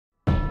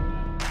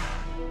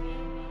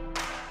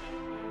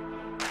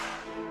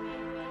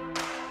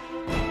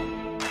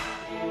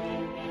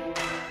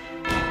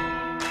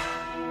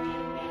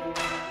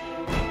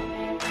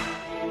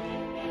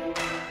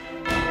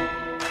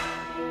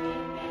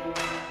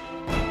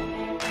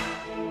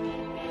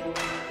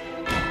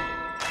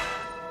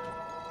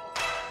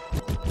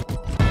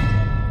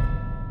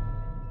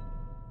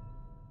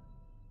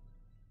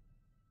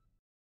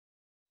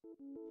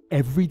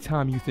Every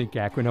time you think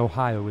Akron,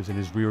 Ohio is in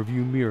his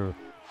rearview mirror,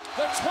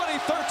 the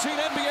 2013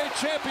 NBA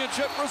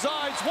championship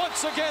resides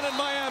once again in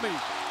Miami.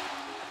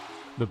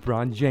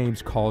 LeBron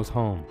James calls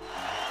home.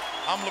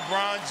 I'm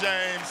LeBron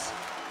James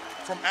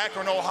from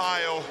Akron,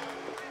 Ohio,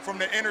 from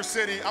the inner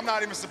city. I'm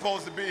not even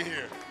supposed to be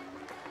here.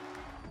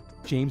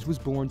 James was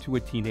born to a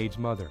teenage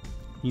mother.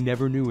 He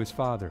never knew his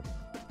father.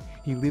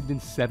 He lived in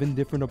 7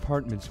 different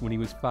apartments when he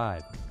was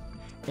 5.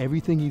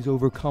 Everything he's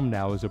overcome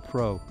now as a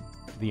pro,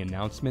 the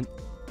announcement,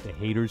 the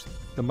haters,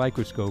 the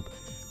microscope,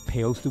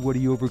 pales to what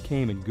he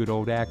overcame in good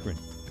old Akron.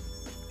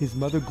 His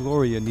mother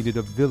Gloria needed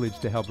a village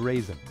to help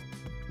raise him.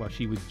 While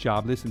she was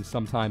jobless and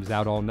sometimes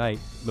out all night,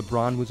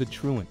 LeBron was a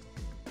truant,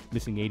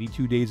 missing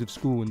 82 days of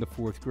school in the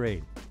 4th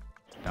grade.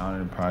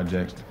 Down in the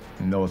projects,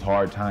 in those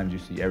hard times, you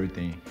see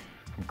everything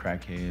from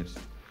crackheads,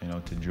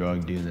 to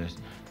drug dealers,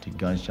 to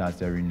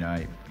gunshots every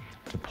night,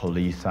 to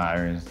police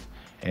sirens,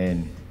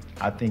 and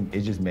I think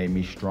it just made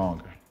me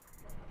stronger.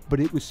 But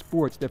it was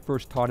sports that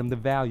first taught him the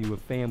value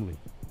of family.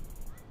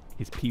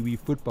 His Pee Wee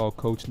football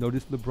coach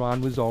noticed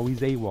LeBron was always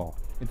AWOL,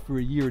 and for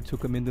a year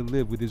took him in to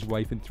live with his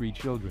wife and 3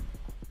 children.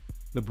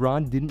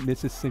 LeBron didn't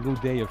miss a single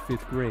day of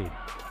 5th grade.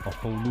 A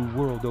whole new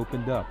world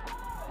opened up.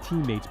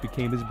 Teammates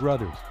became his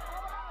brothers.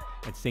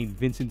 At St.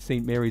 Vincent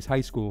St. Mary's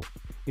High School,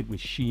 it was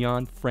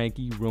Shion,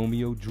 Frankie,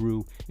 Romeo,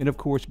 Drew, and of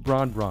course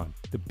Bron,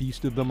 the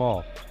beast of them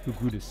all, who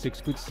grew to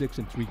 6'6"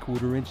 and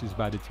 3/4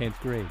 by the 10th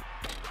grade.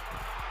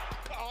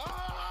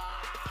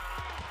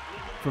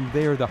 From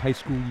there, the high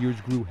school years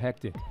grew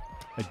hectic.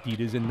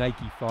 Adidas and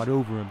Nike fought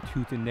over him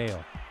tooth and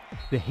nail.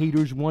 The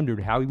haters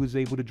wondered how he was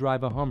able to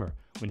drive a Hummer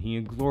when he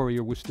and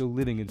Gloria were still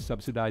living in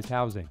subsidized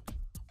housing.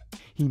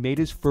 He made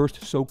his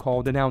first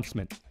so-called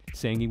announcement,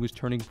 saying he was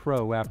turning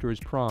pro after his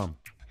prom.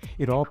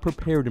 It all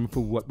prepared him for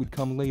what would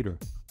come later.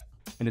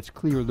 And it's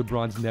clear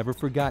LeBron's never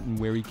forgotten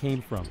where he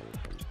came from.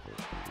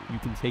 You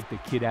can take the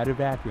kid out of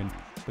Akron,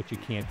 but you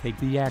can't take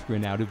the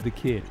Akron out of the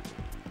kid.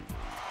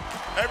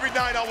 Every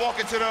night I walk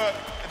into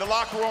the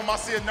locker room, I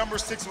see a number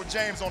 6 with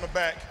James on the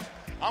back.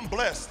 I'm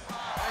blessed.